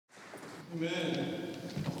Amen.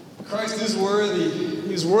 Christ is worthy.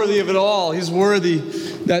 He's worthy of it all. He's worthy.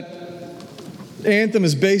 That anthem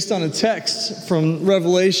is based on a text from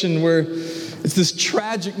Revelation where it's this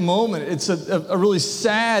tragic moment. It's a really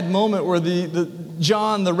sad moment where the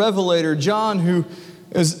John, the Revelator, John, who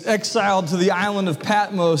is exiled to the island of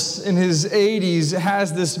Patmos in his 80s,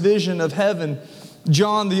 has this vision of heaven.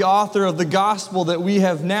 John, the author of the gospel that we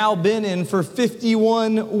have now been in for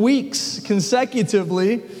 51 weeks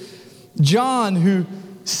consecutively, John, who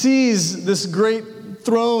sees this great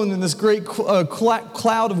throne and this great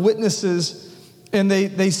cloud of witnesses, and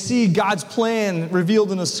they see God's plan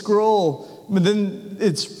revealed in a scroll. But then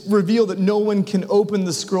it's revealed that no one can open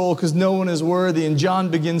the scroll because no one is worthy. And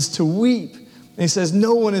John begins to weep. And he says,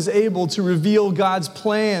 no one is able to reveal God's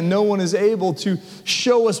plan. No one is able to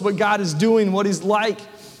show us what God is doing, what He's like.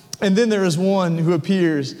 And then there is one who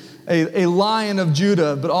appears, a Lion of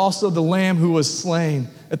Judah, but also the Lamb who was slain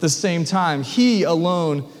at the same time. He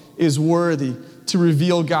alone is worthy to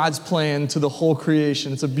reveal God's plan to the whole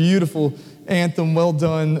creation. It's a beautiful anthem, well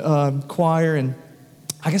done, choir. And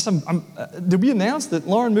I guess did we announce that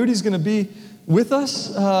Lauren Moody's going to be with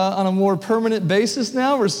us on a more permanent basis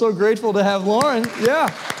now? We're so grateful to have Lauren.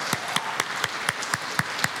 Yeah.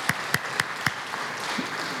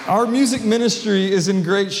 Our music ministry is in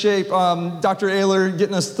great shape. Dr. Ayler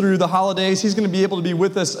getting us through the holidays. He's going to be able to be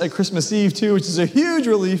with us at Christmas Eve too, which is a huge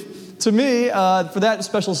relief to me for that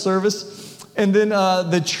special service. And then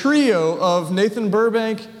the trio of Nathan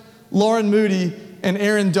Burbank, Lauren Moody, and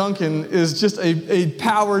Aaron Duncan is just a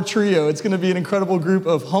power trio. It's going to be an incredible group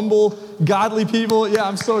of humble, godly people. Yeah,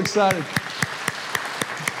 I'm so excited.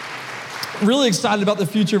 Really excited about the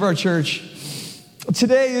future of our church.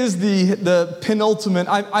 Today is the penultimate.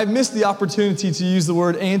 I missed the opportunity to use the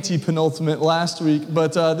word anti-penultimate last week,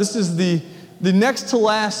 but this is the next to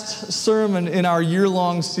last sermon in our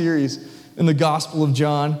year-long series in the Gospel of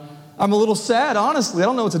John. I'm a little sad, honestly. I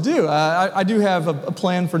don't know what to do. I do have a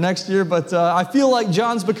plan for next year, but I feel like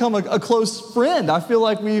John's become a close friend. I feel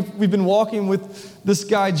like we've been walking with this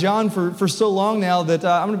guy, John, for so long now that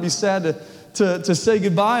I'm going to be sad to say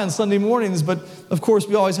goodbye on Sunday mornings. But, of course,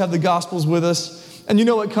 we always have the Gospels with us. And you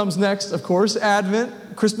know what comes next, of course,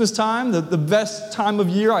 Advent, Christmas time, the best time of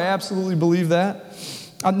year. I absolutely believe that.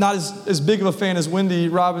 I'm not as big of a fan as Wendy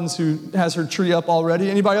Robbins, who has her tree up already.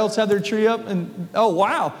 Anybody else have their tree up? And oh,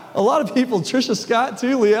 wow, a lot of people. Trisha Scott,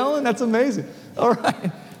 too. Lee Ellen, that's amazing. All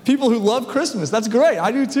right. People who love Christmas, that's great.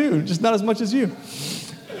 I do, too, just not as much as you.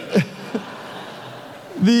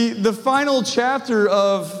 The final chapter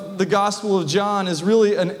of the Gospel of John is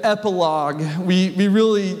really an epilogue. We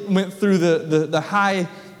really went through the high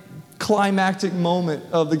climactic moment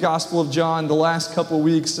of the Gospel of John the last couple of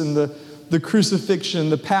weeks, and the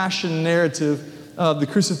crucifixion, the passion narrative of the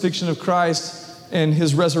crucifixion of Christ and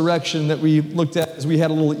His resurrection that we looked at as we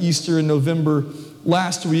had a little Easter in November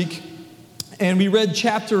last week. And we read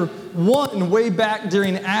chapter 1 way back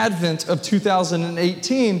during Advent of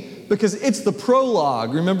 2018 because it's the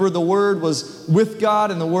prologue. Remember, the Word was with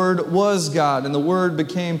God and the Word was God, and the Word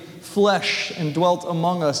became flesh and dwelt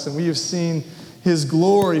among us, and we have seen His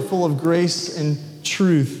glory full of grace and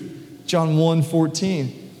truth. John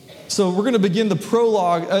 1:14. So we're going to begin the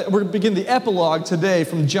prologue, we're going to begin the epilogue today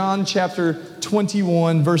from John chapter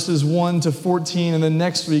 21, verses 1 to 14, and then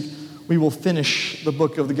next week we will finish the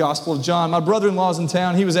book of the Gospel of John. My brother-in-law's in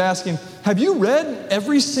town. He was asking, have you read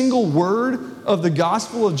every single word of the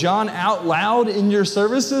Gospel of John out loud in your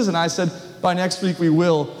services? And I said, by next week we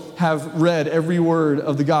will have read every word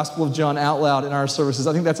of the Gospel of John out loud in our services.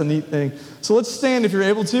 I think that's a neat thing. So let's stand, if you're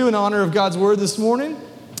able to, in honor of God's word this morning.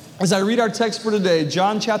 As I read our text for today,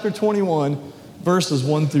 John chapter 21, verses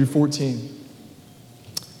 1 through 14.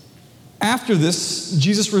 After this,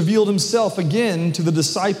 Jesus revealed Himself again to the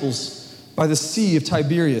disciples by the Sea of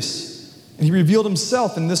Tiberias. And He revealed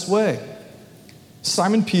Himself in this way.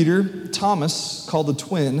 Simon Peter, Thomas, called the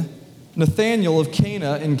twin, Nathanael of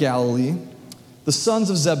Cana in Galilee, the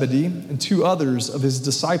sons of Zebedee, and 2 others of His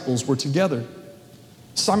disciples were together.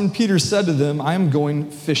 Simon Peter said to them, I am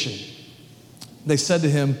going fishing. They said to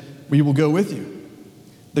Him, we will go with you.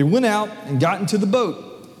 They went out and got into the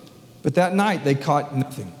boat, but that night they caught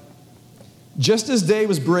nothing. Just as day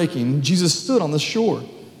was breaking, Jesus stood on the shore.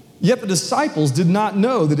 Yet the disciples did not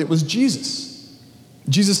know that it was Jesus.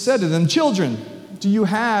 Jesus said to them, children, do you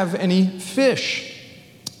have any fish?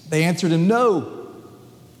 They answered Him, no.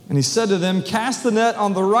 And He said to them, cast the net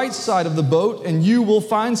on the right side of the boat, and you will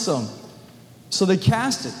find some. So they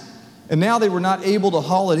cast it. And now they were not able to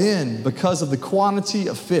haul it in because of the quantity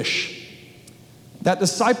of fish. That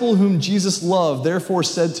disciple whom Jesus loved therefore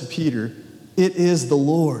said to Peter, it is the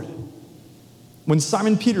Lord. When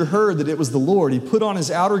Simon Peter heard that it was the Lord, he put on his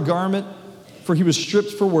outer garment, for he was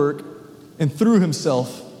stripped for work, and threw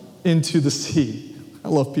himself into the sea. I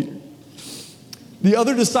love Peter. The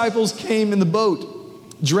other disciples came in the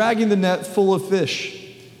boat, dragging the net full of fish,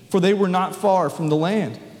 for they were not far from the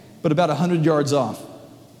land, but about 100 yards off.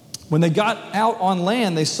 When they got out on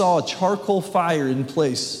land, they saw a charcoal fire in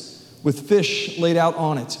place, with fish laid out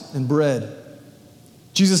on it and bread.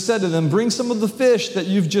 Jesus said to them, "Bring some of the fish that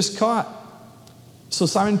you've just caught." So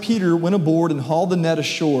Simon Peter went aboard and hauled the net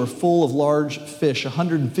ashore full of large fish,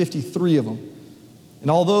 153 of them. And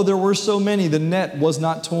although there were so many, the net was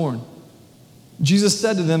not torn. Jesus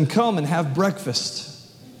said to them, "Come and have breakfast."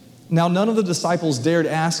 Now none of the disciples dared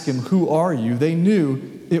ask him, "Who are you?" They knew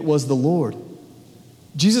it was the Lord.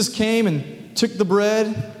 Jesus came and took the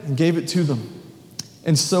bread and gave it to them,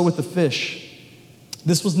 and so with the fish.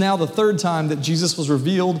 This was now the third time that Jesus was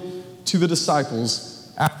revealed to the disciples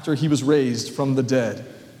after he was raised from the dead.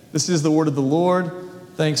 This is the word of the Lord.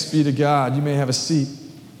 Thanks be to God. You may have a seat.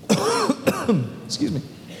 Excuse me.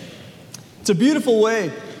 It's a beautiful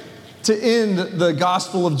way to end the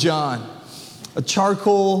Gospel of John. A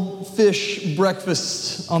charcoal fish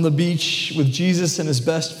breakfast on the beach with Jesus and his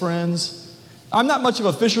best friends. I'm not much of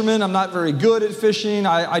a fisherman. I'm not very good at fishing.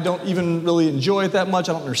 I don't even really enjoy it that much.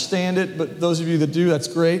 I don't understand it, but those of you that do, that's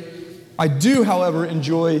great. I do, however,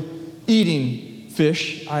 enjoy eating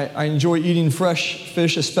fish. I enjoy eating fresh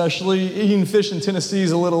fish, especially. Eating fish in Tennessee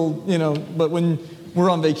is a little, but when we're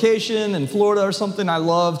on vacation in Florida or something, I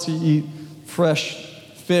love to eat fresh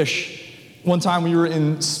fish. One time we were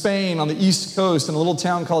in Spain on the East Coast in a little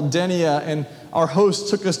town called Denia, and our host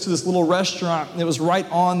took us to this little restaurant, and it was right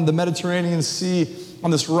on the Mediterranean Sea on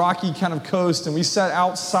this rocky kind of coast, and we sat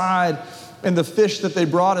outside, and the fish that they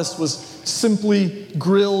brought us was simply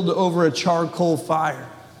grilled over a charcoal fire.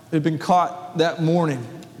 It had been caught that morning,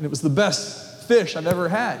 and it was the best fish I've ever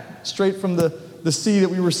had, straight from the sea that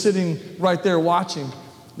we were sitting right there watching,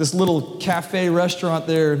 this little cafe restaurant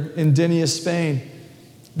there in Denia, Spain.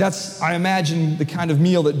 That's, I imagine, the kind of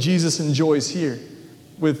meal that Jesus enjoys here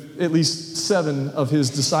with at least 7 of his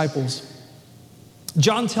disciples.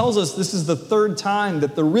 John tells us this is the third time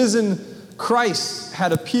that the risen Christ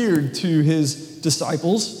had appeared to his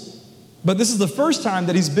disciples, but this is the first time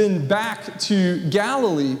that he's been back to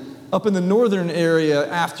Galilee up in the northern area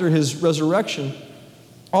after his resurrection.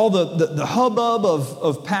 All the hubbub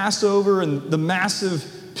of Passover and the massive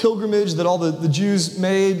pilgrimage that all the Jews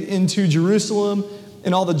made into Jerusalem,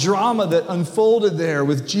 and all the drama that unfolded there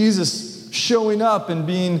with Jesus showing up and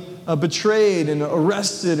being betrayed and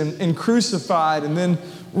arrested and crucified and then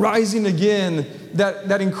rising again,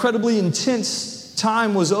 that incredibly intense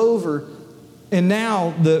time was over. And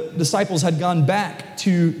now the disciples had gone back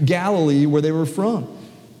to Galilee where they were from.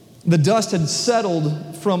 The dust had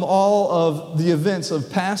settled from all of the events of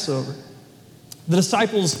Passover. The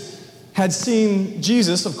disciples had seen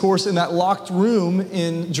Jesus, of course, in that locked room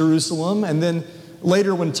in Jerusalem, and then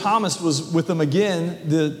later, when Thomas was with them again,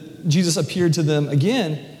 Jesus appeared to them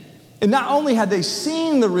again. And not only had they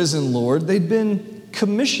seen the risen Lord, they'd been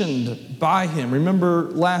commissioned by him.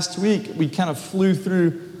 Remember last week, we kind of flew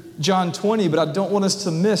through John 20, but I don't want us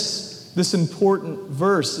to miss this important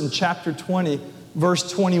verse in chapter 20,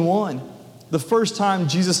 verse 21. The first time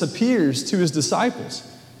Jesus appears to his disciples.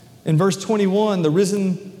 In verse 21, the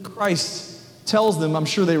risen Christ tells them, I'm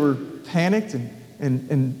sure they were panicked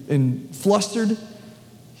and flustered.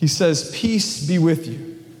 He says, "Peace be with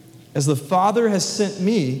you. As the Father has sent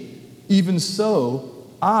me, even so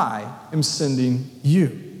I am sending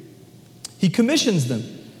you." He commissions them.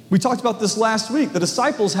 We talked about this last week. The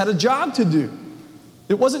disciples had a job to do.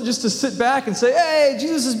 It wasn't just to sit back and say, "Hey,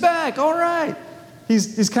 Jesus is back, all right."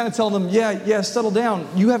 He's kind of telling them, yeah, settle down.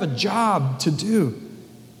 You have a job to do.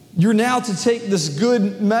 You're now to take this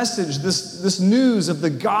good message, this news of the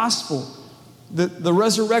gospel, the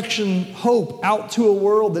resurrection hope out to a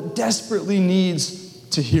world that desperately needs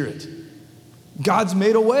to hear it. God's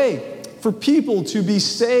made a way for people to be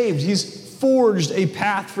saved. He's forged a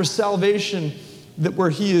path for salvation where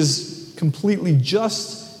he is completely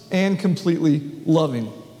just and completely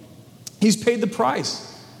loving. He's paid the price.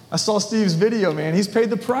 I saw Steve's video, man. He's paid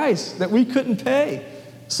the price that we couldn't pay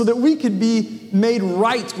so that we could be made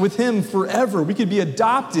right with him forever. We could be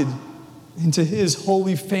adopted into his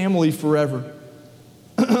holy family forever.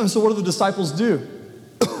 So what do the disciples do?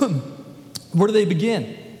 Where do they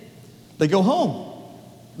begin? They go home.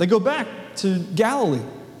 They go back to Galilee.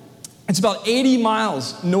 It's about 80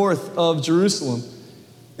 miles north of Jerusalem.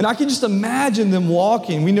 And I can just imagine them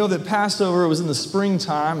walking. We know that Passover was in the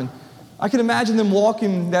springtime, and I can imagine them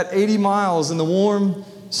walking that 80 miles in the warm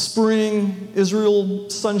spring Israel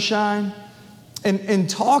sunshine. and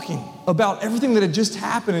talking about everything that had just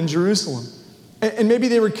happened in Jerusalem. And maybe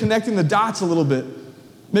they were connecting the dots a little bit.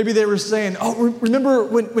 Maybe they were saying, oh, remember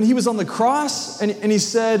when he was on the cross and he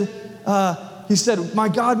said, my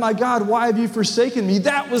God, why have you forsaken me?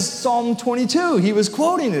 That was Psalm 22. He was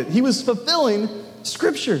quoting it. He was fulfilling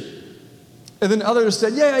Scripture. And then others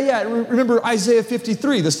said, yeah. Remember Isaiah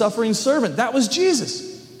 53, the suffering servant. That was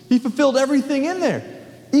Jesus. He fulfilled everything in there.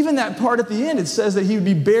 Even that part at the end, it says that he would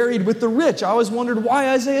be buried with the rich. I always wondered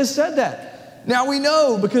why Isaiah said that. Now we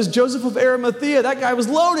know, because Joseph of Arimathea, that guy was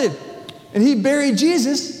loaded. And he buried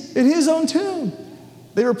Jesus in his own tomb.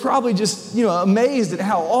 They were probably just, amazed at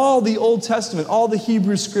how all the Old Testament, all the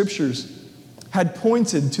Hebrew Scriptures had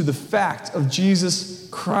pointed to the fact of Jesus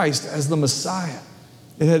Christ as the Messiah.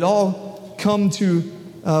 It had all come to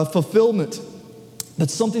fulfillment. That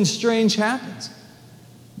something strange happens.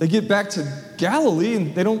 They get back to Galilee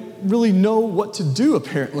and they don't really know what to do,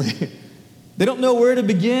 apparently. They don't know where to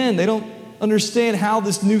begin. They don't understand how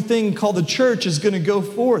this new thing called the church is going to go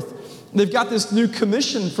forth. They've got this new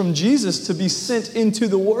commission from Jesus to be sent into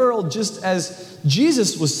the world just as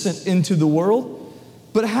Jesus was sent into the world.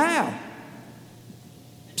 But how?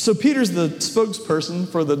 So Peter's the spokesperson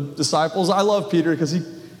for the disciples. I love Peter because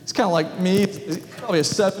he's kind of like me. He's probably a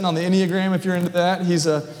 7 on the Enneagram if you're into that. He's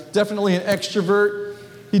definitely an extrovert.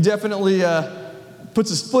 He definitely puts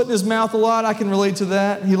his foot in his mouth a lot. I can relate to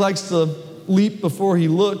that. He likes to leap before he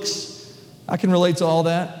looks. I can relate to all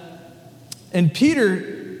that. And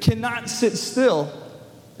Peter cannot sit still.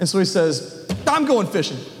 And so he says, I'm going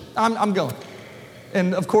fishing. I'm going.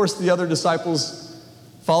 And of course, the other disciples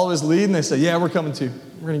follow his lead and they say, yeah, we're coming too.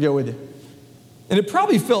 We're going to go with you. And it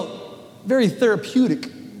probably felt very therapeutic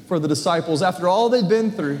for the disciples after all they'd been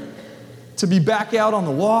through to be back out on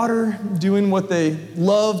the water, doing what they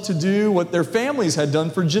loved to do, what their families had done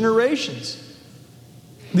for generations.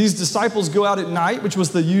 These disciples go out at night, which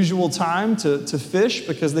was the usual time to fish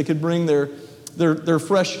because they could bring their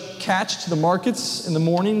fresh catch to the markets in the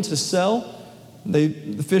morning to sell. The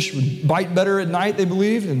fish would bite better at night, they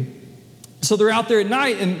believed. And so they're out there at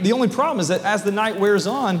night, and the only problem is that as the night wears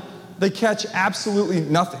on, they catch absolutely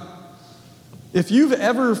nothing. If you've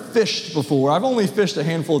ever fished before, I've only fished a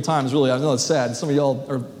handful of times, really. I know it's sad. Some of y'all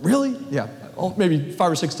are, really? Yeah, maybe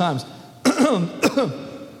 5 or 6 times.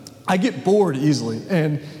 I get bored easily,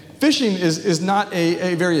 and fishing is not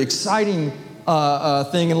a very exciting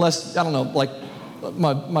thing unless, I don't know, like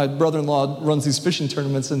my brother-in-law runs these fishing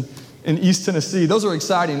tournaments in East Tennessee. Those are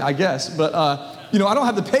exciting, I guess, but I don't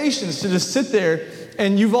have the patience to just sit there,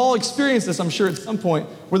 and you've all experienced this, I'm sure, at some point,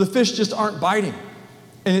 where the fish just aren't biting.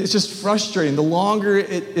 And it's just frustrating. The longer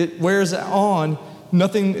it wears on,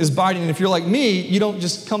 nothing is biting. And if you're like me, you don't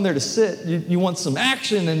just come there to sit. You want some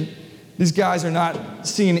action, and these guys are not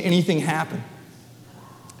seeing anything happen.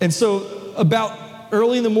 And so about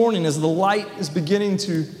early in the morning, as the light is beginning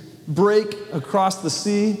to break across the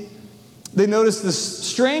sea, they notice this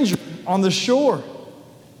stranger on the shore.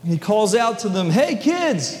 He calls out to them, hey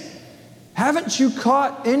kids, haven't you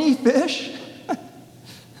caught any fish?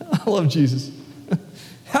 I love Jesus.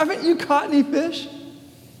 Haven't you caught any fish?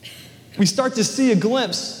 We start to see a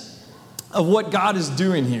glimpse of what God is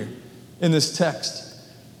doing here in this text.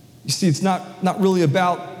 You see, it's not really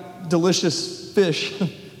about delicious fish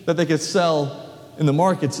that they could sell in the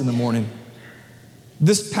markets in the morning.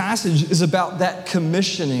 This passage is about that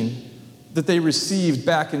commissioning that they received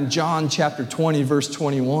back in John chapter 20, verse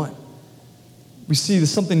 21. We see that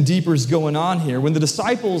something deeper is going on here. When the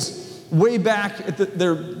disciples, way back at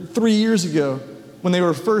their 3 years ago, when they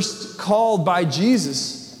were first called by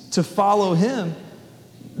Jesus to follow him,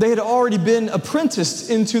 they had already been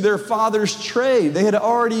apprenticed into their father's trade. They had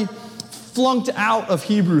already flunked out of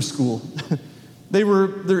Hebrew school.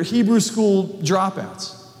 They're Hebrew school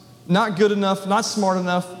dropouts. Not good enough, not smart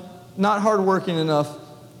enough, not hardworking enough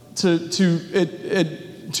to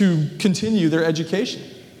continue their education.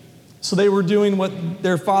 So they were doing what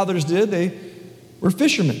their fathers did. They were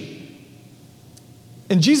fishermen.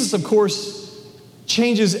 And Jesus, of course,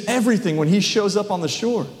 changes everything when he shows up on the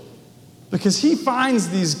shore, because he finds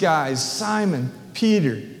these guys, Simon,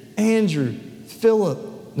 Peter, Andrew,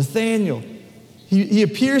 Philip, Nathaniel. He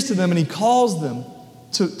appears to them and he calls them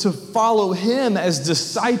to follow him as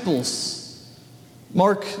disciples.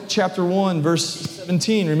 Mark chapter 1, verse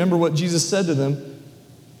 17, remember what Jesus said to them.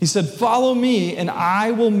 He said, follow me and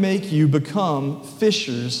I will make you become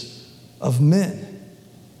fishers of men.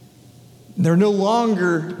 They're no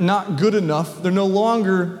longer not good enough. They're no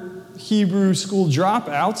longer Hebrew school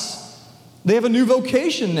dropouts. They have a new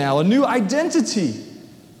vocation now, a new identity.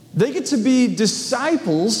 They get to be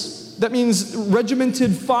disciples. That means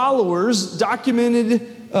regimented followers,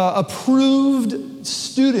 documented approved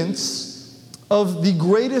students of the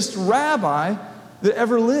greatest rabbi that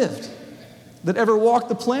ever lived, that ever walked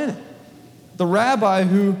the planet. The rabbi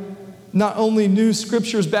who not only knew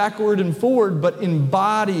scriptures backward and forward, but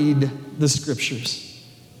embodied the scriptures.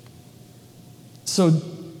 So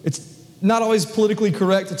it's not always politically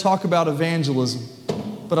correct to talk about evangelism,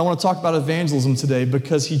 but I want to talk about evangelism today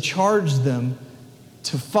because he charged them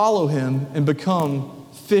to follow him and become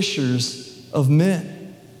fishers of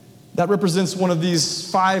men. That represents one of these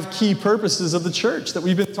 5 key purposes of the church that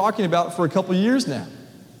we've been talking about for a couple years now.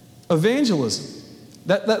 Evangelism.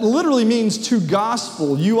 That literally means to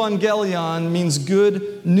gospel. Euangelion means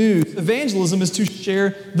good news. Evangelism is to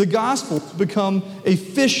share the gospel, to become a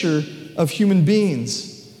fisher of human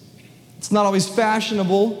beings. It's not always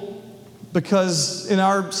fashionable because in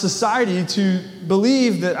our society to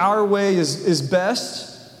believe that our way is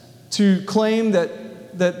best, to claim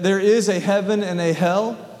that there is a heaven and a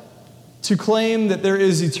hell, to claim that there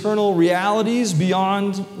is eternal realities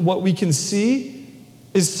beyond what we can see,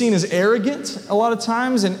 is seen as arrogant a lot of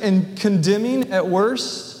times and condemning at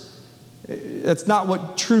worst. That's not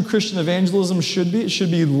what true Christian evangelism should be. It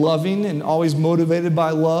should be loving and always motivated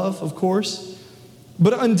by love, of course.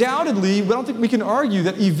 But undoubtedly, I don't think we can argue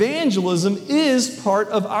that evangelism is part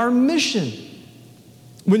of our mission.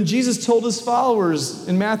 When Jesus told his followers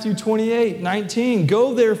in Matthew 28:19,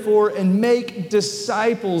 "Go therefore and make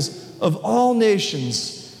disciples of all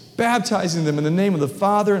nations, baptizing them in the name of the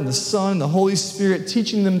Father and the Son and the Holy Spirit,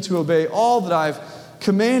 teaching them to obey all that I've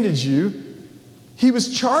commanded you," he was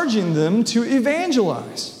charging them to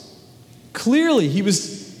evangelize. Clearly, he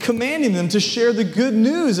was commanding them to share the good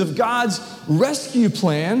news of God's rescue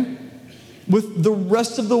plan with the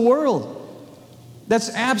rest of the world. That's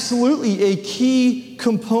absolutely a key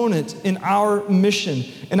component in our mission.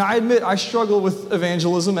 And I admit I struggle with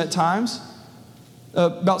evangelism at times.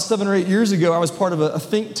 About 7 or 8 years ago, I was part of a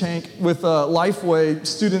think tank with Lifeway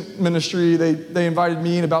student ministry. They invited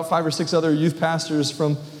me and about 5 or 6 other youth pastors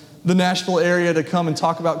from the Nashville area to come and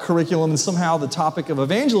talk about curriculum, and somehow the topic of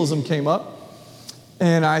evangelism came up.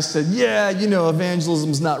 And I said, yeah,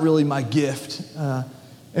 evangelism's not really my gift.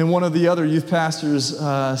 And one of the other youth pastors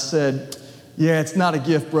said, yeah, it's not a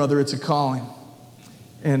gift, brother, it's a calling.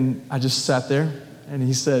 And I just sat there, and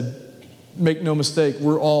he said, make no mistake,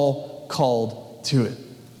 we're all called to it.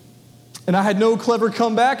 And I had no clever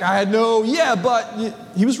comeback. I had no, but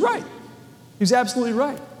he was right. He was absolutely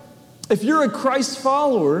right. If you're a Christ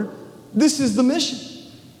follower, this is the mission.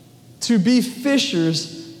 To be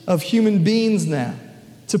fishers of human beings now.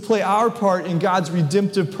 To play our part in God's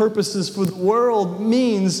redemptive purposes for the world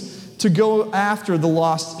means to go after the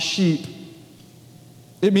lost sheep.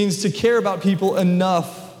 It means to care about people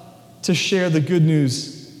enough to share the good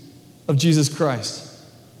news of Jesus Christ.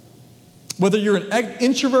 Whether you're an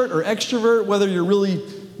introvert or extrovert, whether you're really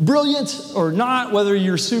brilliant or not, whether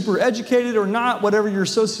you're super educated or not, whatever your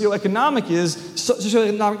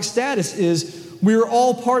socioeconomic status is, we are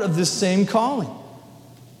all part of this same calling.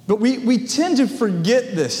 But we tend to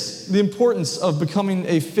forget this, the importance of becoming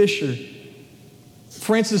a fisher.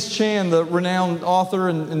 Francis Chan, the renowned author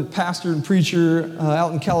and pastor and preacher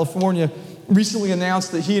out in California, recently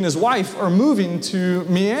announced that he and his wife are moving to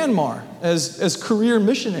Myanmar as career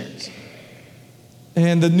missionaries.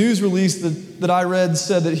 And the news release that I read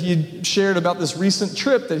said that he had shared about this recent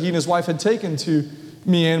trip that he and his wife had taken to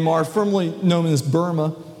Myanmar, formerly known as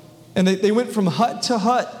Burma. And they went from hut to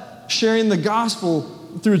hut sharing the gospel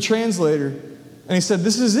through a translator. And he said,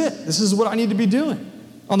 this is it. This is what I need to be doing.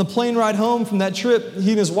 On the plane ride home from that trip,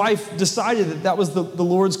 he and his wife decided that was the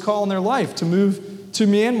Lord's call in their life, to move to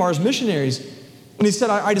Myanmar as missionaries. And he said,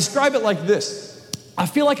 I describe it like this. I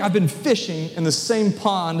feel like I've been fishing in the same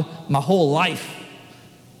pond my whole life.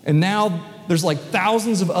 And now there's like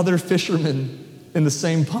thousands of other fishermen in the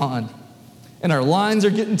same pond. And our lines are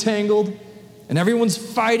getting tangled. And everyone's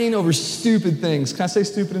fighting over stupid things. Can I say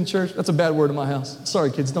stupid in church? That's a bad word in my house. Sorry,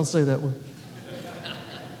 kids, don't say that word.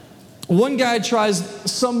 One guy tries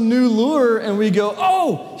some new lure, and we go,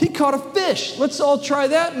 oh, he caught a fish. Let's all try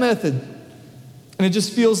that method. And it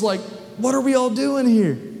just feels like, what are we all doing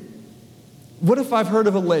here? What if I've heard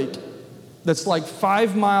of a lake that's like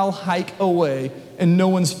 5-mile hike away and no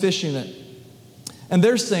one's fishing it? And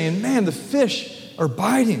they're saying, man, the fish are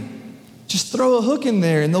biting. Just throw a hook in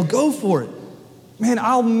there and they'll go for it. Man,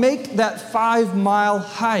 I'll make that 5-mile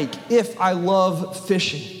hike if I love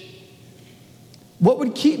fishing. What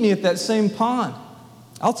would keep me at that same pond?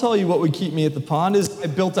 I'll tell you what would keep me at the pond is I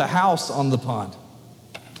built a house on the pond.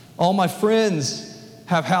 All my friends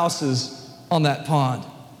have houses on that pond.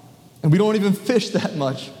 And we don't even fish that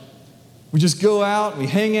much. We just go out, we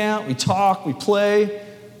hang out, we talk, we play.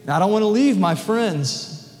 I don't want to leave my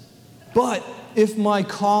friends, but if my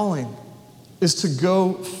calling is to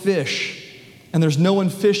go fish and there's no one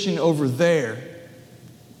fishing over there,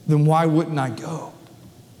 then why wouldn't I go?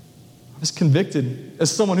 I was convicted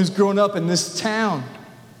as someone who's grown up in this town,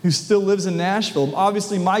 who still lives in Nashville.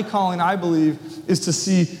 Obviously, my calling, I believe, is to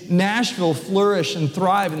see Nashville flourish and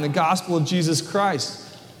thrive in the gospel of Jesus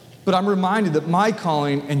Christ. But I'm reminded that my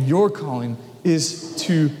calling and your calling is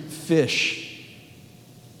to fish.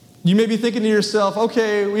 You may be thinking to yourself,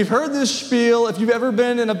 okay, we've heard this spiel. If you've ever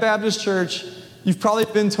been in a Baptist church, you've probably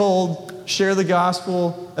been told, share the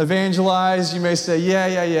gospel, evangelize. You may say,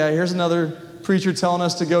 yeah, here's another preacher telling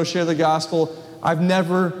us to go share the gospel. I've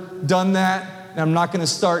never done that. And I'm not going to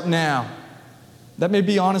start now. That may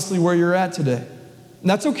be honestly where you're at today. And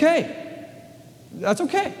that's okay. That's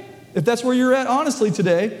okay. If that's where you're at honestly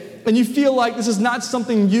today, and you feel like this is not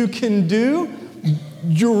something you can do,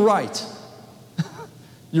 you're right.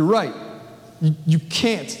 You're right. You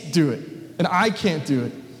can't do it. And I can't do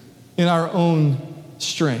it in our own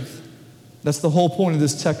strength. That's the whole point of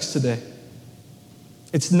this text today.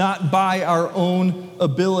 It's not by our own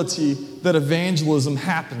ability that evangelism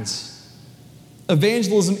happens.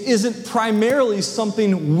 Evangelism isn't primarily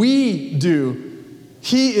something we do.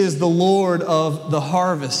 He is the Lord of the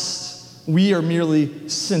harvest. We are merely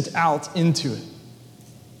sent out into it.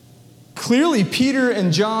 Clearly, Peter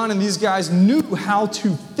and John and these guys knew how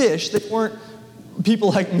to fish. They weren't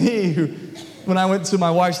people like me who, when I went to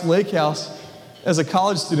my wife's lake house as a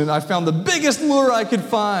college student, I found the biggest lure I could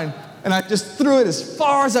find, and I just threw it as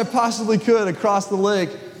far as I possibly could across the lake,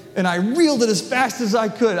 and I reeled it as fast as I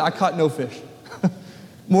could. I caught no fish.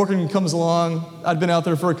 Morgan comes along. I'd been out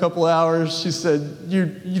there for a couple hours. She said, you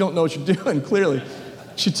don't know what you're doing, clearly.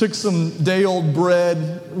 She took some day-old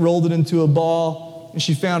bread, rolled it into a ball, and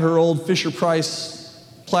she found her old Fisher-Price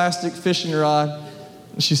plastic fishing rod.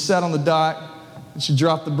 And she sat on the dock, and she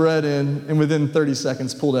dropped the bread in, and within 30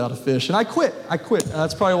 seconds pulled out a fish. And I quit.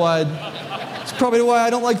 That's probably why I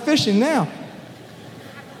don't like fishing now.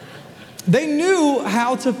 They knew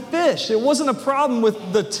how to fish. It wasn't a problem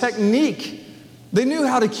with the technique. They knew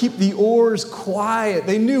how to keep the oars quiet.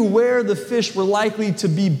 They knew where the fish were likely to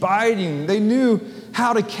be biting. They knew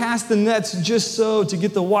how to cast the nets just so to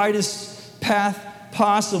get the widest path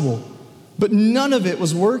possible. But none of it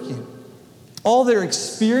was working. All their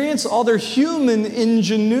experience, all their human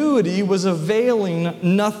ingenuity was availing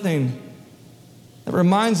nothing. That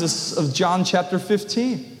reminds us of John chapter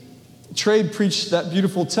 15. Trade preached that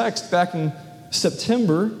beautiful text back in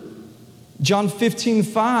September. John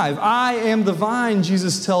 15:5, I am the vine,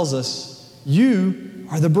 Jesus tells us. You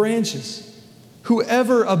are the branches.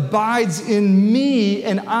 Whoever abides in me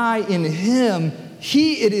and I in him,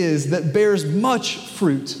 he it is that bears much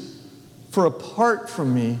fruit. For apart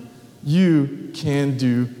from me, you can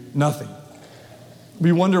do nothing.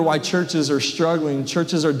 We wonder why churches are struggling,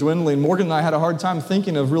 churches are dwindling. Morgan and I had a hard time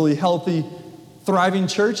thinking of really healthy, thriving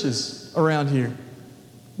churches around here.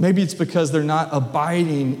 Maybe it's because they're not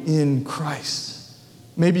abiding in Christ.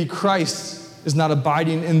 Maybe Christ is not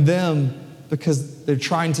abiding in them because they're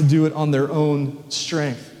trying to do it on their own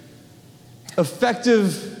strength.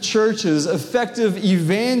 Effective churches, effective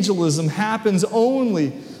evangelism happens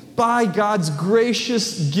only by God's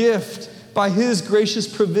gracious gift, by His gracious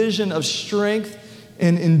provision of strength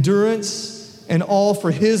and endurance, and all for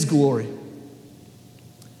His glory.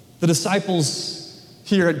 The disciples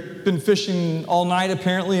here had been fishing all night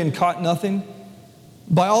apparently and caught nothing.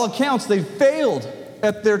 By all accounts, they failed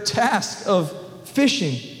at their task of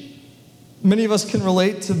fishing. Many of us can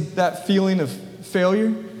relate to that feeling of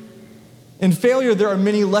failure. In failure, there are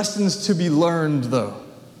many lessons to be learned, though.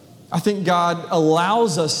 I think God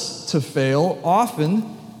allows us to fail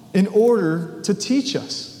often in order to teach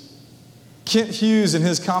us. Kent Hughes, in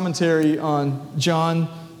his commentary on John,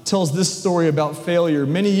 tells this story about failure.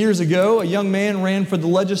 Many years ago, a young man ran for the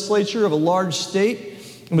legislature of a large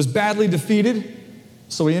state and was badly defeated.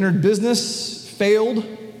 So he entered business, failed,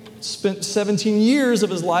 spent 17 years of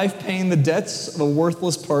his life paying the debts of a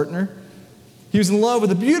worthless partner. He was in love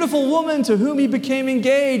with a beautiful woman to whom he became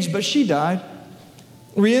engaged, but she died.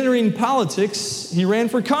 Re-entering politics, he ran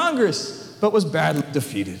for Congress, but was badly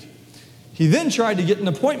defeated. He then tried to get an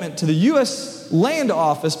appointment to the U.S. Land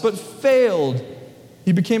Office, but failed.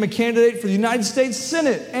 He became a candidate for the United States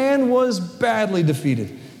Senate and was badly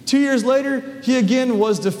defeated. 2 years later, he again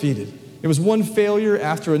was defeated. It was one failure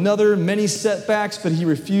after another, many setbacks, but he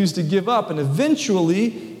refused to give up and eventually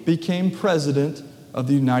became president of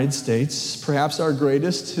the United States, perhaps our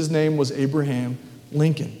greatest. His name was Abraham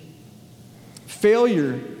Lincoln.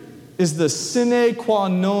 Failure is the sine qua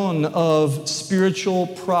non of spiritual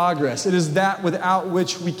progress. It is that without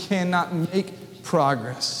which we cannot make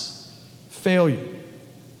progress. Failure.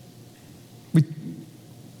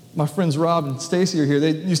 My friends Rob and Stacy are here.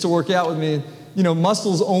 They used to work out with me.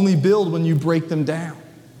 Muscles only build when you break them down,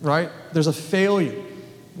 right? There's a failure.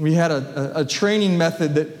 We had a training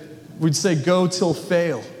method that we'd say go till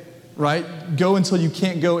fail, right? Go until you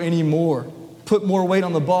can't go anymore. Put more weight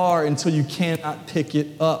on the bar until you cannot pick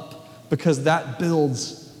it up, because that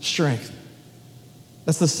builds strength.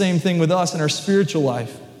 That's the same thing with us in our spiritual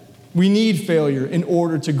life. We need failure in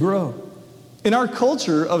order to grow. In our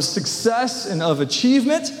culture of success and of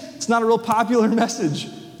achievement, it's not a real popular message.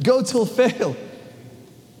 Go till fail.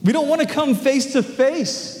 We don't want to come face to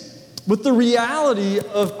face with the reality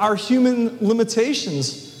of our human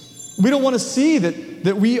limitations. We don't want to see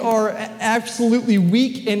that we are absolutely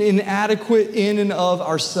weak and inadequate in and of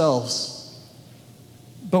ourselves.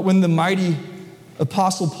 But when the mighty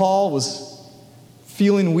Apostle Paul was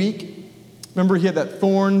feeling weak, remember he had that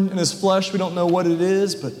thorn in his flesh. We don't know what it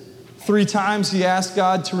is, but 3 times he asked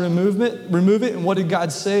God to remove it, and what did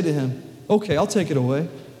God say to him? Okay, I'll take it away.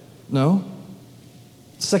 No.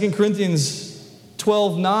 2 Corinthians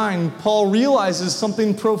 12:9, Paul realizes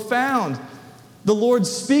something profound. The Lord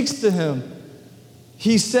speaks to him.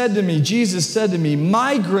 He said to me, Jesus said to me,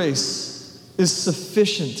 my grace is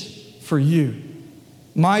sufficient for you.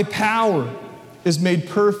 My power is made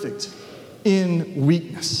perfect in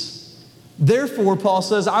weakness. Therefore, Paul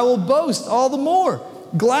says, I will boast all the more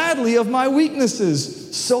gladly of my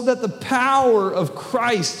weaknesses, so that the power of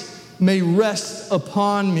Christ may rest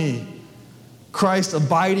upon me. Christ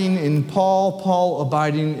abiding in Paul, Paul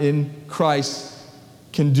abiding in Christ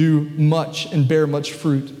can do much and bear much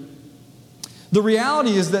fruit. The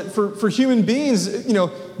reality is that for human beings,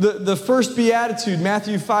 the first beatitude,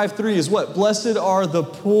 Matthew 5:3, is what? Blessed are the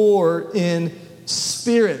poor in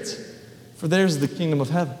spirit, for theirs is the kingdom of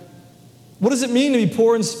heaven. What does it mean to be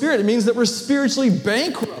poor in spirit? It means that we're spiritually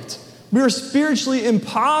bankrupt. We are spiritually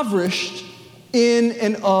impoverished in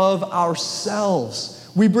and of ourselves.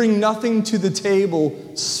 We bring nothing to the table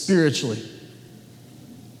spiritually.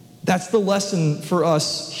 That's the lesson for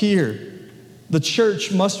us here. The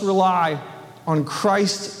church must rely on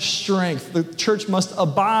Christ's strength. The church must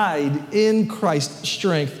abide in Christ's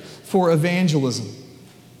strength for evangelism,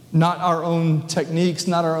 not our own techniques,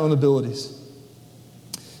 not our own abilities.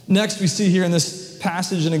 Next, we see here in this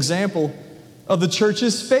passage an example of the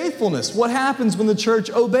church's faithfulness. What happens when the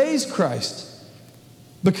church obeys Christ?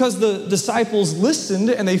 Because the disciples listened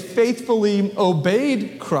and they faithfully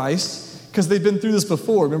obeyed Christ, because they've been through this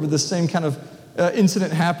before. Remember, the same kind of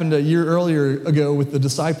incident happened a year earlier ago with the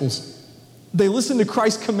disciples. They listened to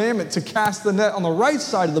Christ's commandment to cast the net on the right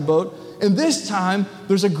side of the boat, and this time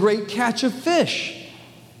there's a great catch of fish,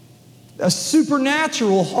 a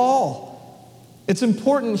supernatural haul. It's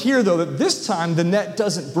important here, though, that this time the net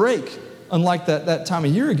doesn't break, unlike that time a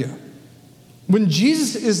year ago. When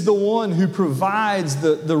Jesus is the one who provides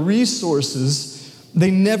the resources,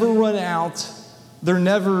 they never run out. They're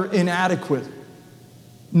never inadequate.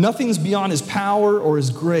 Nothing's beyond his power or his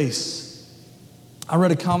grace. I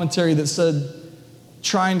read a commentary that said,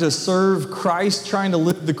 trying to serve Christ, trying to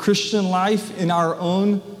live the Christian life in our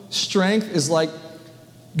own strength is like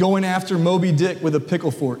going after Moby Dick with a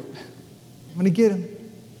pickle fork. I'm going to get him.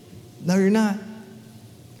 No, you're not.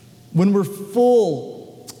 When we're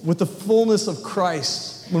full with the fullness of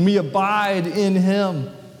Christ, when we abide in him,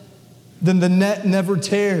 then the net never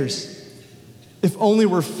tears. If only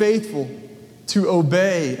we're faithful to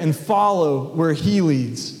obey and follow where he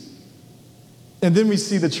leads. And then we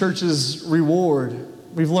see the church's reward.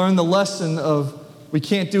 We've learned the lesson of we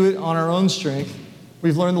can't do it on our own strength.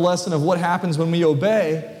 We've learned the lesson of what happens when we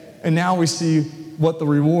obey, and now we see what the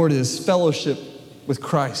reward is: fellowship with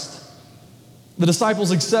Christ. The disciples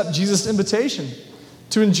accept Jesus' invitation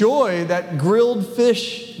to enjoy that grilled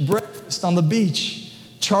fish breakfast on the beach.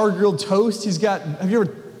 Char grilled toast. Have you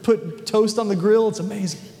ever put toast on the grill? It's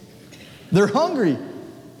amazing. They're hungry.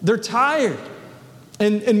 They're tired.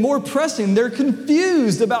 And more pressing, they're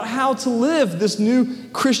confused about how to live this new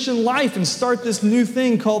Christian life and start this new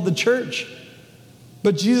thing called the church.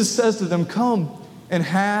 But Jesus says to them, come and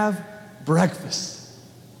have breakfast.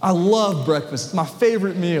 I love breakfast. It's my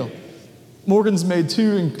favorite meal. Morgan's made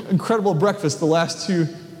 2 incredible breakfasts the last 2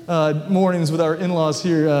 mornings with our in-laws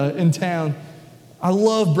here in town. I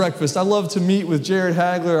love breakfast. I love to meet with Jared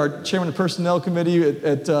Hagler, our chairman of personnel committee,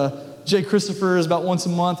 at Jay Christopher's about once a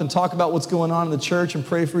month and talk about what's going on in the church and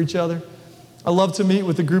pray for each other. I love to meet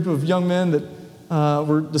with a group of young men that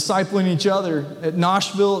were discipling each other at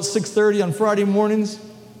Nashville at 6:30 on Friday mornings.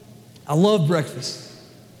 I love breakfast.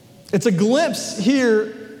 It's a glimpse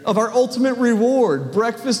here of our ultimate reward.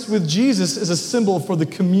 Breakfast with Jesus is a symbol for the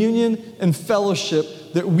communion and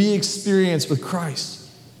fellowship that we experience with Christ.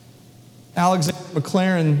 Alexander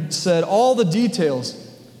Maclaren said, all the details,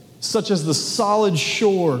 such as the solid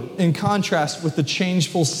shore in contrast with the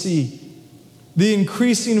changeful sea, the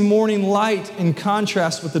increasing morning light in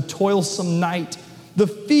contrast with the toilsome night, the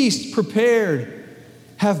feast prepared,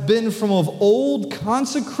 have been from of old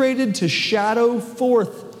consecrated to shadow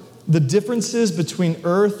forth the differences between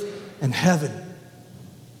earth and heaven.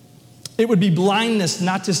 It would be blindness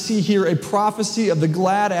not to see here a prophecy of the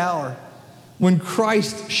glad hour when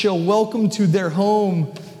Christ shall welcome to their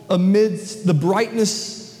home amidst the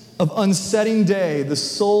brightness of unsetting day the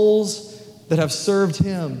souls that have served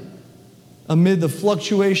him amid the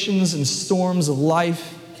fluctuations and storms of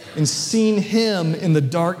life, and seen him in the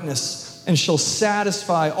darkness, and shall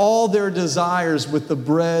satisfy all their desires with the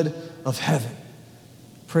bread of heaven.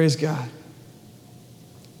 Praise God.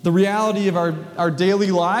 The reality of our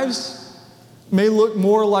daily lives may look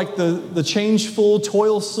more like the changeful,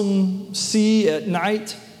 toilsome sea at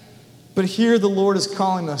night, but here the Lord is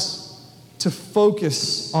calling us to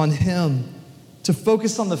focus on him, to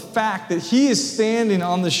focus on the fact that he is standing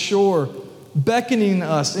on the shore, beckoning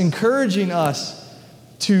us, encouraging us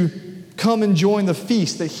to come and join the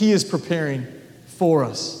feast that he is preparing for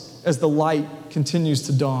us as the light continues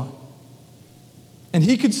to dawn. And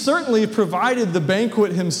he could certainly have provided the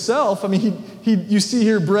banquet himself. I mean, you see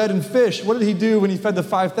here bread and fish. What did he do when he fed the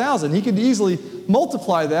 5,000? He could easily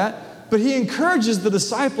multiply that, but he encourages the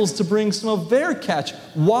disciples to bring some of their catch.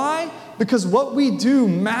 Why? Because what we do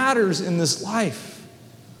matters in this life.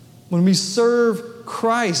 When we serve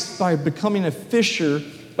Christ by becoming a fisher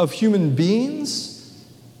of human beings,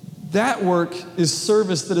 that work is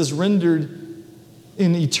service that is rendered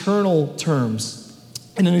in eternal terms,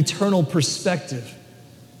 in an eternal perspective.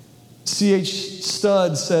 C.H.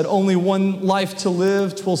 Studd said, only one life to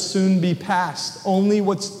live, 'twill soon be past. Only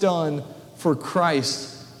what's done for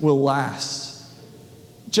Christ will last.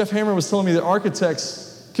 Jeff Hammer was telling me that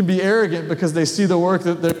architects can be arrogant because they see the work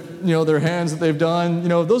that their hands that they've done.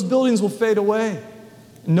 Those buildings will fade away.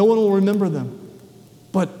 No one will remember them.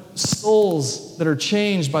 But souls that are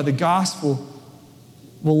changed by the gospel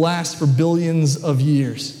will last for billions of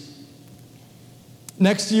years.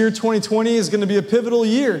 Next year, 2020, is going to be a pivotal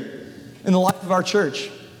year in the life of our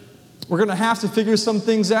church. We're going to have to figure some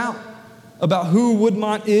things out about who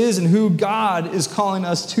Woodmont is and who God is calling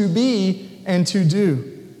us to be and to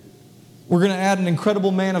do. We're going to add an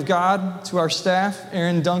incredible man of God to our staff,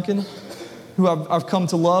 Aaron Duncan, who I've come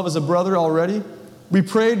to love as a brother already. We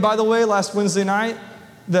prayed, by the way, last Wednesday night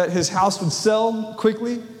that his house would sell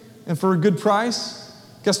quickly and for a good price.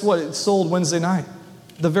 Guess what? It sold Wednesday night,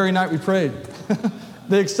 the very night we prayed.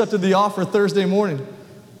 They accepted the offer Thursday morning.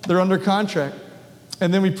 They're under contract.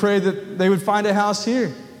 And then we prayed that they would find a house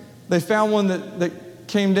here. They found one that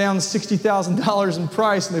came down $60,000 in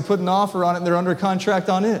price, and they put an offer on it, and they're under contract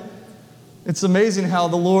on it. It's amazing how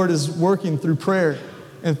the Lord is working through prayer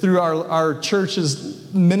and through our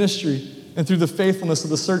church's ministry and through the faithfulness of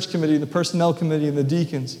the search committee, the personnel committee, and the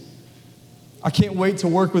deacons. I can't wait to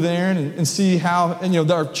work with Aaron and see how,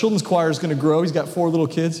 our children's choir is going to grow. He's got 4 little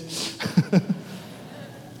kids.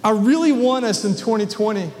 I really want us in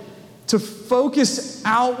 2020 to focus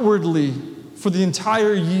outwardly for the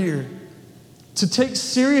entire year, to take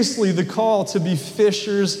seriously the call to be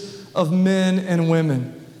fishers of men and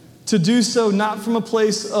women, to do so not from a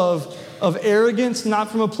place of arrogance, not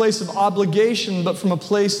from a place of obligation, but from a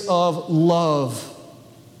place of love.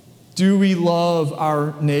 Do we love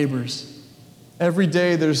our neighbors? Every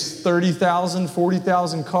day there's 30,000,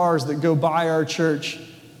 40,000 cars that go by our church,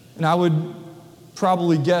 and I would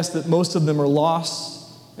probably guess that most of them are lost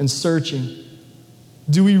and searching.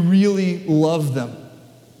 Do we really love them?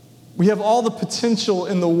 We have all the potential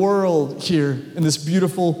in the world here in this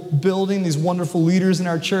beautiful building, these wonderful leaders in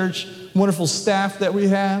our church, wonderful staff that we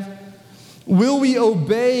have. Will we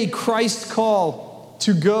obey Christ's call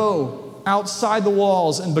to go outside the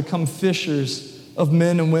walls and become fishers of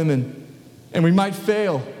men and women? And we might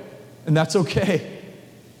fail, and that's okay.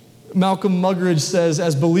 Malcolm Muggeridge says,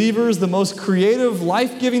 as believers, the most creative,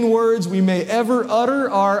 life-giving words we may ever utter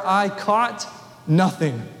are, I caught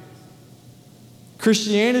nothing.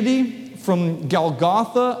 Christianity, from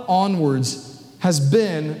Golgotha onwards, has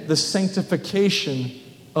been the sanctification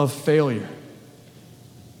of failure.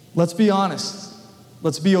 Let's be honest.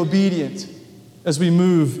 Let's be obedient as we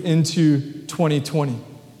move into 2020.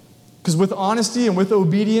 Because with honesty and with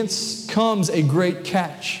obedience comes a great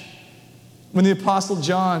catch. When the Apostle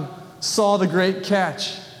John saw the great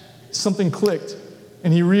catch, something clicked,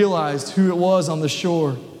 and he realized who it was on the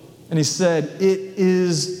shore. and he said, "It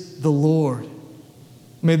is the Lord."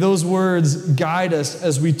 May those words guide us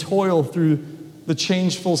as we toil through the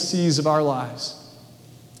changeful seas of our lives.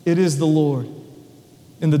 It is the Lord.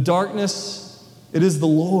 In the darkness, it is the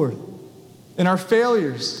Lord. In our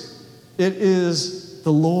failures, it is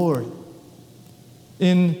the Lord.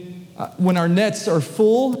 When our nets are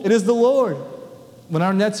full, it is the Lord. When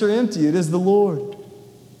our nets are empty, it is the Lord.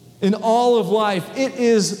 In all of life, it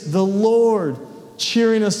is the Lord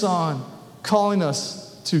cheering us on, calling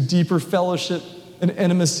us to deeper fellowship and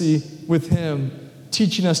intimacy with Him,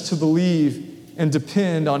 teaching us to believe and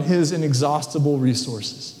depend on His inexhaustible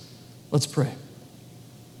resources. Let's pray.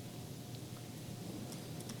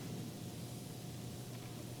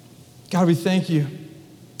 God, we thank you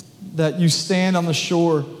that you stand on the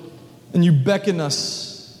shore and you beckon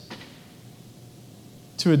us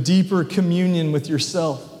to a deeper communion with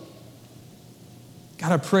yourself.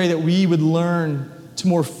 God, I pray that we would learn to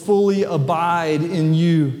more fully abide in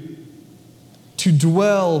you, to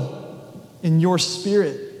dwell in your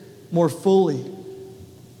Spirit more fully,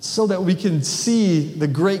 so that we can see the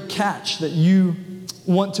great catch that you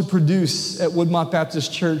want to produce at Woodmont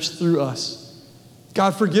Baptist Church through us.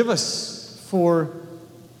 God, forgive us for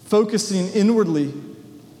focusing inwardly.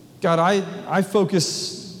 God, I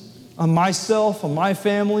focus on myself, on my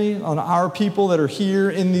family, on our people that are here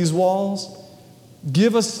in these walls.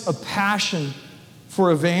 Give us a passion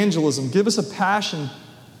for evangelism. Give us a passion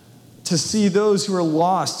to see those who are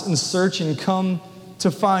lost and searching come to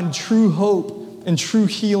find true hope and true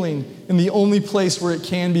healing in the only place where it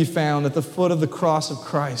can be found, at the foot of the cross of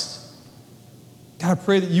Christ. God, I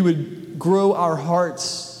pray that you would grow our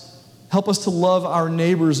hearts. Help us to love our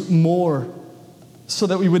neighbors more so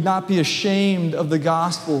that we would not be ashamed of the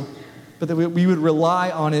gospel, but that we would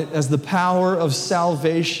rely on it as the power of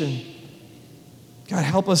salvation. God,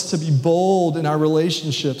 help us to be bold in our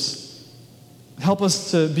relationships. Help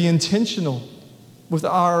us to be intentional with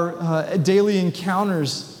our daily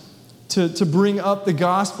encounters, to bring up the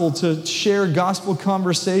gospel, to share gospel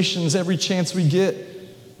conversations every chance we get,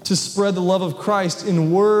 to spread the love of Christ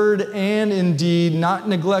in word and in deed, not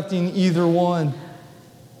neglecting either one.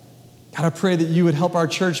 God, I pray that you would help our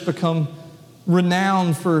church become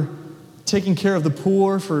renowned for taking care of the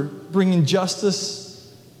poor, for bringing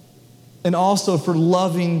justice, and also for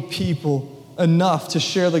loving people enough to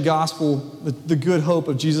share the gospel, the good hope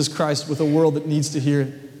of Jesus Christ with a world that needs to hear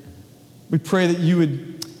it. We pray that you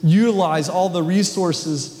would utilize all the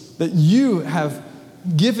resources that you have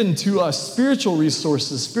given to us, spiritual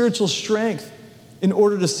resources, spiritual strength, in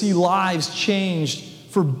order to see lives changed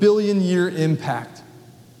for billion-year impact.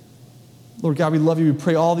 Lord God, we love you. We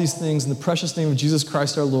pray all these things in the precious name of Jesus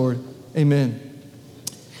Christ our Lord. Amen.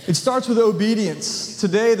 It starts with obedience.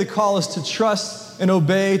 Today, the call is to trust and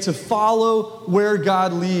obey, to follow where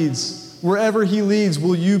God leads. Wherever He leads,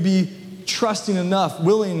 will you be trusting enough,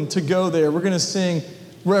 willing to go there? We're going to sing,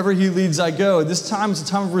 "Wherever He leads, I go." This time is a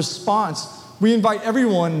time of response. We invite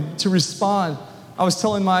everyone to respond. I was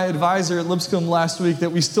telling my advisor at Lipscomb last week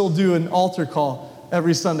that we still do an altar call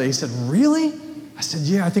every Sunday. He said, "Really?" I said,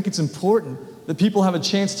 "Yeah, I think it's important that people have a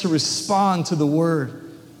chance to respond to the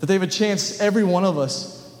Word, that they have a chance, every one of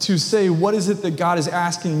us, to say, what is it that God is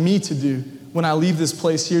asking me to do when I leave this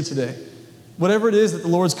place here today?" Whatever it is that the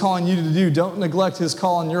Lord's calling you to do, don't neglect His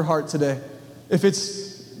call on your heart today. If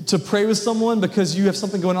it's to pray with someone because you have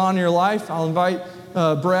something going on in your life, I'll invite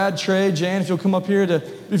Brad, Trey, Jan, if you'll come up here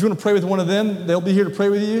if you want to pray with one of them, they'll be here to pray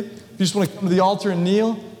with you. If you just want to come to the altar and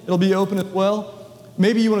kneel, it'll be open as well.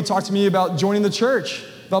 Maybe you want to talk to me about joining the church,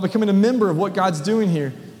 about becoming a member of what God's doing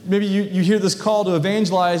here. Maybe you hear this call to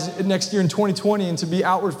evangelize next year in 2020 and to be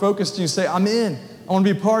outward focused, and you say, "I'm in. I want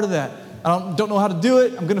to be a part of that. I don't know how to do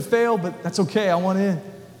it. I'm going to fail, but that's okay. I want in."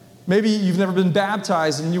 Maybe you've never been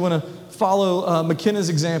baptized and you want to follow McKenna's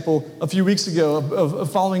example a few weeks ago of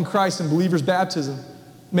following Christ in believer's baptism.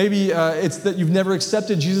 Maybe it's that you've never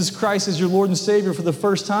accepted Jesus Christ as your Lord and Savior for the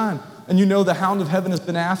first time, and you know the hound of heaven has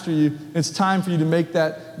been after you, and it's time for you to make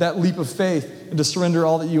that leap of faith and to surrender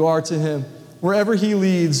all that you are to Him. Wherever He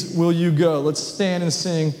leads, will you go? Let's stand and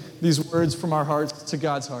sing these words from our hearts to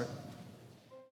God's heart.